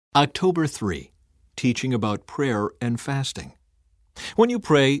October 3, teaching about prayer and fasting. When you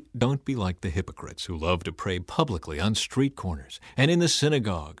pray, don't be like the hypocrites who love to pray publicly on street corners and in the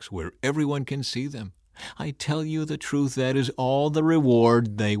synagogues where everyone can see them. I tell you the truth, that is all the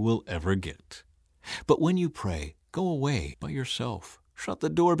reward they will ever get. But when you pray, go away by yourself, shut the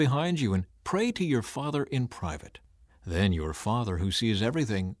door behind you, and pray to your Father in private. Then your Father who sees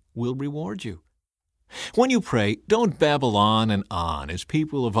everything will reward you. When you pray, don't babble on and on as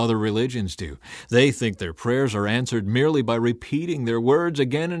people of other religions do. They think their prayers are answered merely by repeating their words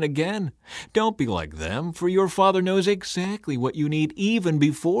again and again. Don't be like them, for your Father knows exactly what you need even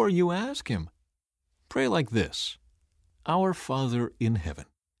before you ask Him. Pray like this: Our Father in heaven,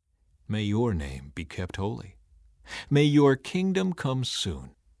 may your name be kept holy. May your kingdom come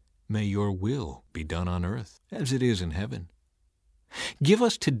soon. May your will be done on earth as it is in heaven. Give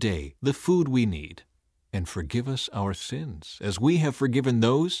us today the food we need, and forgive us our sins, as we have forgiven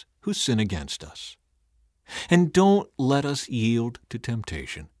those who sin against us. And don't let us yield to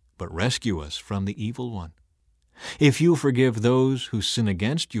temptation, but rescue us from the evil one. If you forgive those who sin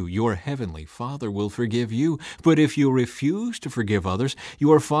against you, your heavenly Father will forgive you. But if you refuse to forgive others,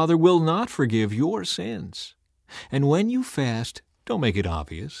 your Father will not forgive your sins. And when you fast, don't make it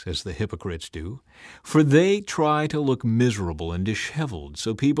obvious, as the hypocrites do, for they try to look miserable and disheveled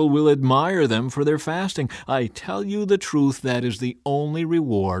so people will admire them for their fasting. I tell you the truth, that is the only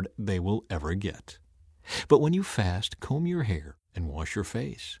reward they will ever get. But when you fast, comb your hair and wash your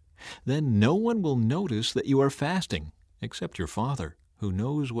face. Then no one will notice that you are fasting, except your Father, who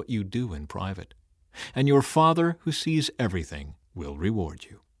knows what you do in private. And your Father, who sees everything, will reward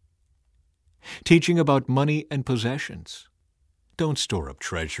you. Teaching about money and possessions. Don't store up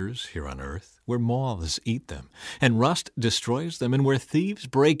treasures here on earth, where moths eat them, and rust destroys them, and where thieves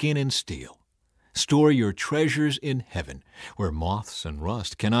break in and steal. Store your treasures in heaven, where moths and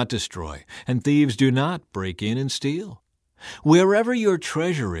rust cannot destroy, and thieves do not break in and steal. Wherever your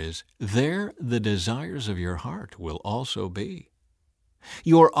treasure is, there the desires of your heart will also be.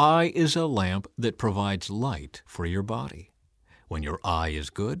 Your eye is a lamp that provides light for your body. When your eye is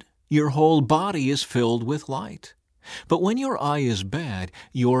good, your whole body is filled with light. But when your eye is bad,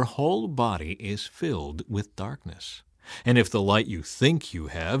 your whole body is filled with darkness. And if the light you think you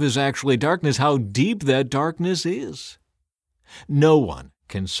have is actually darkness, how deep that darkness is! No one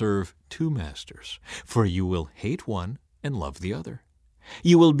can serve two masters, for you will hate one and love the other.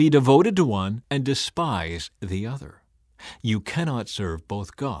 You will be devoted to one and despise the other. You cannot serve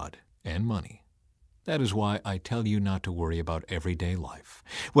both God and money. That is why I tell you not to worry about everyday life,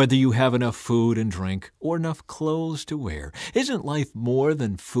 whether you have enough food and drink or enough clothes to wear. Isn't life more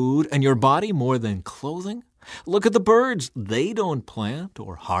than food and your body more than clothing? Look at the birds. They don't plant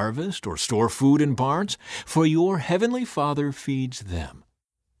or harvest or store food in barns, for your heavenly Father feeds them.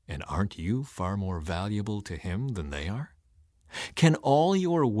 And aren't you far more valuable to Him than they are? Can all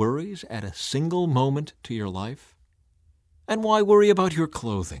your worries add a single moment to your life? And why worry about your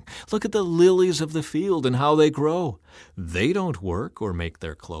clothing? Look at the lilies of the field and how they grow. They don't work or make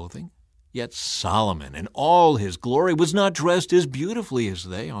their clothing. Yet Solomon in all his glory was not dressed as beautifully as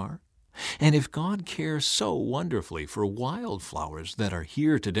they are. And if God cares so wonderfully for wildflowers that are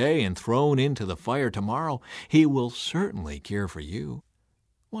here today and thrown into the fire tomorrow, He will certainly care for you.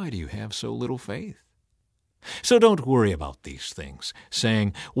 Why do you have so little faith? So don't worry about these things,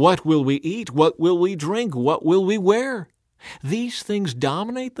 saying, "What will we eat? What will we drink? What will we wear?" These things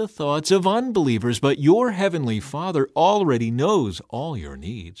dominate the thoughts of unbelievers, but your heavenly Father already knows all your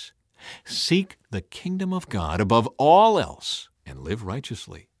needs. Seek the kingdom of God above all else and live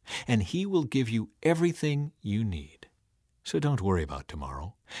righteously, and He will give you everything you need. So don't worry about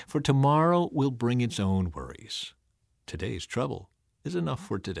tomorrow, for tomorrow will bring its own worries. Today's trouble is enough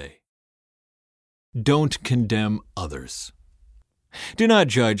for today. Don't condemn others. Do not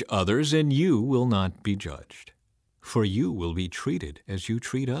judge others, and you will not be judged. For you will be treated as you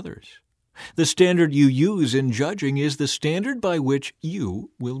treat others. The standard you use in judging is the standard by which you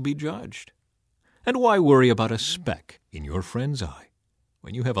will be judged. And why worry about a speck in your friend's eye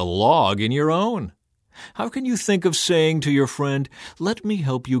when you have a log in your own? How can you think of saying to your friend, "Let me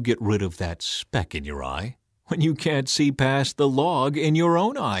help you get rid of that speck in your eye," when you can't see past the log in your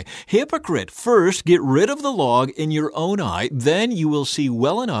own eye? Hypocrite, first get rid of the log in your own eye, then you will see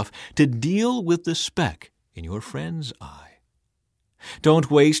well enough to deal with the speck in your friend's eye. Don't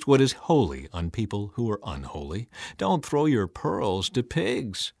waste what is holy on people who are unholy. Don't throw your pearls to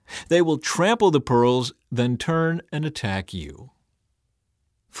pigs. They will trample the pearls, then turn and attack you.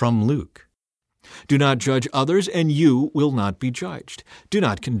 From Luke. Do not judge others, and you will not be judged. Do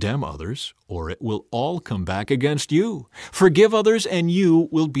not condemn others, or it will all come back against you. Forgive others, and you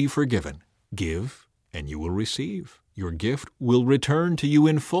will be forgiven. Give, and you will receive. Your gift will return to you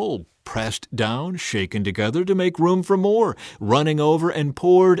in full, pressed down, shaken together to make room for more, running over and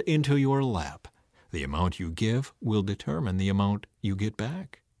poured into your lap. The amount you give will determine the amount you get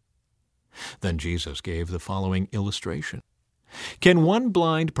back. Then Jesus gave the following illustration. Can one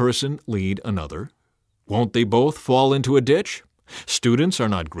blind person lead another? Won't they both fall into a ditch? Students are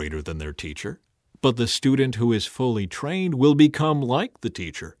not greater than their teacher, but the student who is fully trained will become like the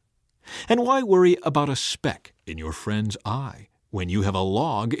teacher. And why worry about a speck in your friend's eye when you have a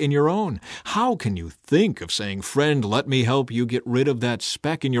log in your own? How can you think of saying, "Friend, let me help you get rid of that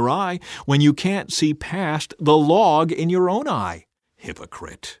speck in your eye," when you can't see past the log in your own eye?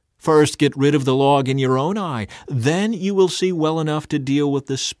 Hypocrite! First get rid of the log in your own eye, then you will see well enough to deal with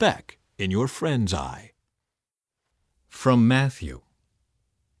the speck in your friend's eye. From Matthew.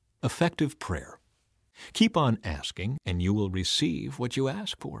 Effective prayer. Keep on asking, and you will receive what you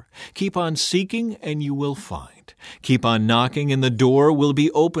ask for. Keep on seeking, and you will find. Keep on knocking, and the door will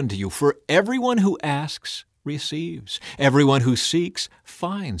be open to you. For everyone who asks receives. Everyone who seeks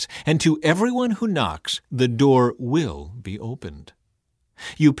finds. And to everyone who knocks, the door will be opened.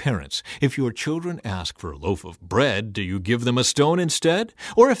 You parents, if your children ask for a loaf of bread, do you give them a stone instead?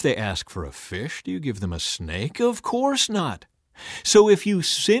 Or if they ask for a fish, do you give them a snake? Of course not. So if you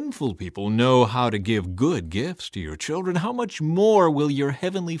sinful people know how to give good gifts to your children, how much more will your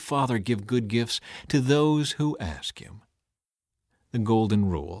heavenly Father give good gifts to those who ask Him? The Golden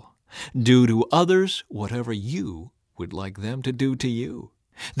Rule. Do to others whatever you would like them to do to you.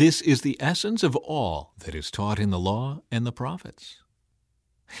 This is the essence of all that is taught in the law and the prophets.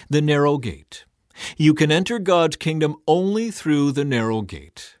 The narrow gate. You can enter God's kingdom only through the narrow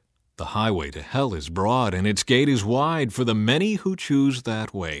gate. The highway to hell is broad, and its gate is wide for the many who choose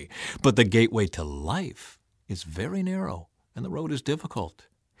that way. But the gateway to life is very narrow, and the road is difficult,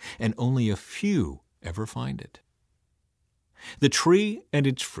 and only a few ever find it. The tree and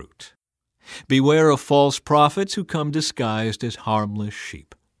its fruit. Beware of false prophets who come disguised as harmless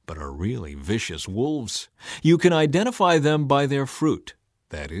sheep, but are really vicious wolves. You can identify them by their fruit.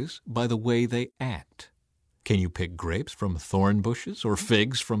 That is, by the way they act. Can you pick grapes from thorn bushes or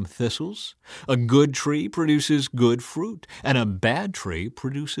figs from thistles? A good tree produces good fruit, and a bad tree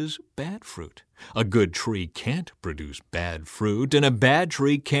produces bad fruit. A good tree can't produce bad fruit, and a bad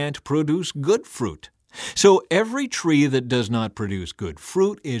tree can't produce good fruit. So every tree that does not produce good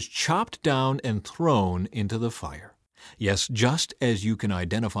fruit is chopped down and thrown into the fire. Yes, just as you can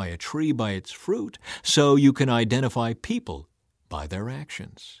identify a tree by its fruit, so you can identify people by their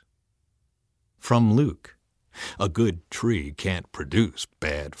actions. From Luke. A good tree can't produce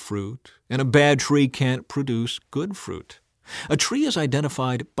bad fruit, and a bad tree can't produce good fruit. A tree is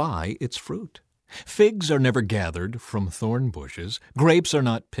identified by its fruit. Figs are never gathered from thorn bushes. Grapes are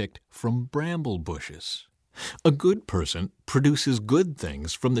not picked from bramble bushes. A good person produces good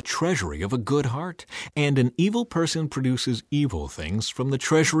things from the treasury of a good heart, and an evil person produces evil things from the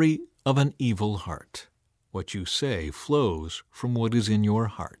treasury of an evil heart. What you say flows from what is in your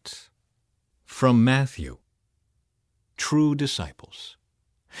heart. From Matthew. True disciples.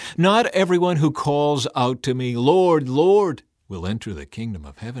 Not everyone who calls out to me, "Lord, Lord," will enter the kingdom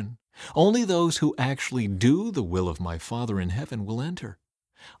of heaven. Only those who actually do the will of my Father in heaven will enter.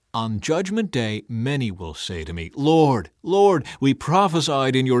 On Judgment Day, many will say to me, "Lord, Lord, we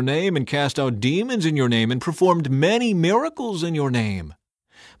prophesied in your name and cast out demons in your name and performed many miracles in your name."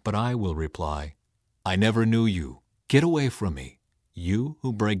 But I will reply, "I never knew you. Get away from me, you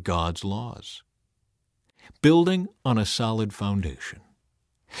who break God's laws." Building on a solid foundation.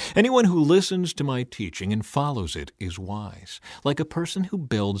 Anyone who listens to my teaching and follows it is wise, like a person who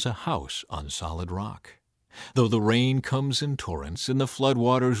builds a house on solid rock. Though the rain comes in torrents and the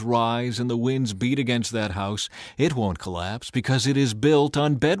floodwaters rise and the winds beat against that house, it won't collapse because it is built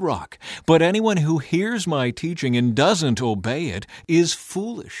on bedrock. But anyone who hears my teaching and doesn't obey it is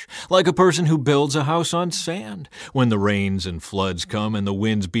foolish, like a person who builds a house on sand. When the rains and floods come and the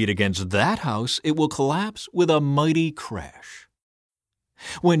winds beat against that house, it will collapse with a mighty crash.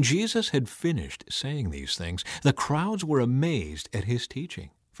 When Jesus had finished saying these things, the crowds were amazed at his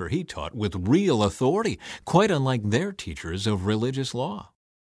teaching, for he taught with real authority, quite unlike their teachers of religious law.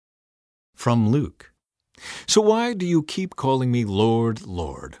 From Luke. So why do you keep calling me Lord,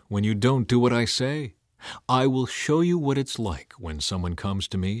 Lord, when you don't do what I say? I will show you what it's like when someone comes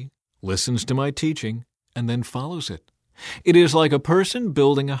to me, listens to my teaching, and then follows it. It is like a person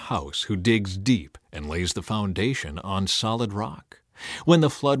building a house who digs deep and lays the foundation on solid rock. When the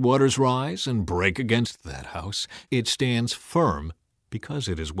floodwaters rise and break against that house, it stands firm because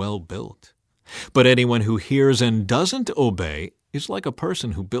it is well built. But anyone who hears and doesn't obey is like a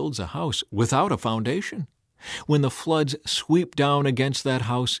person who builds a house without a foundation. When the floods sweep down against that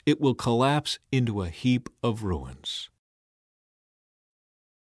house, it will collapse into a heap of ruins.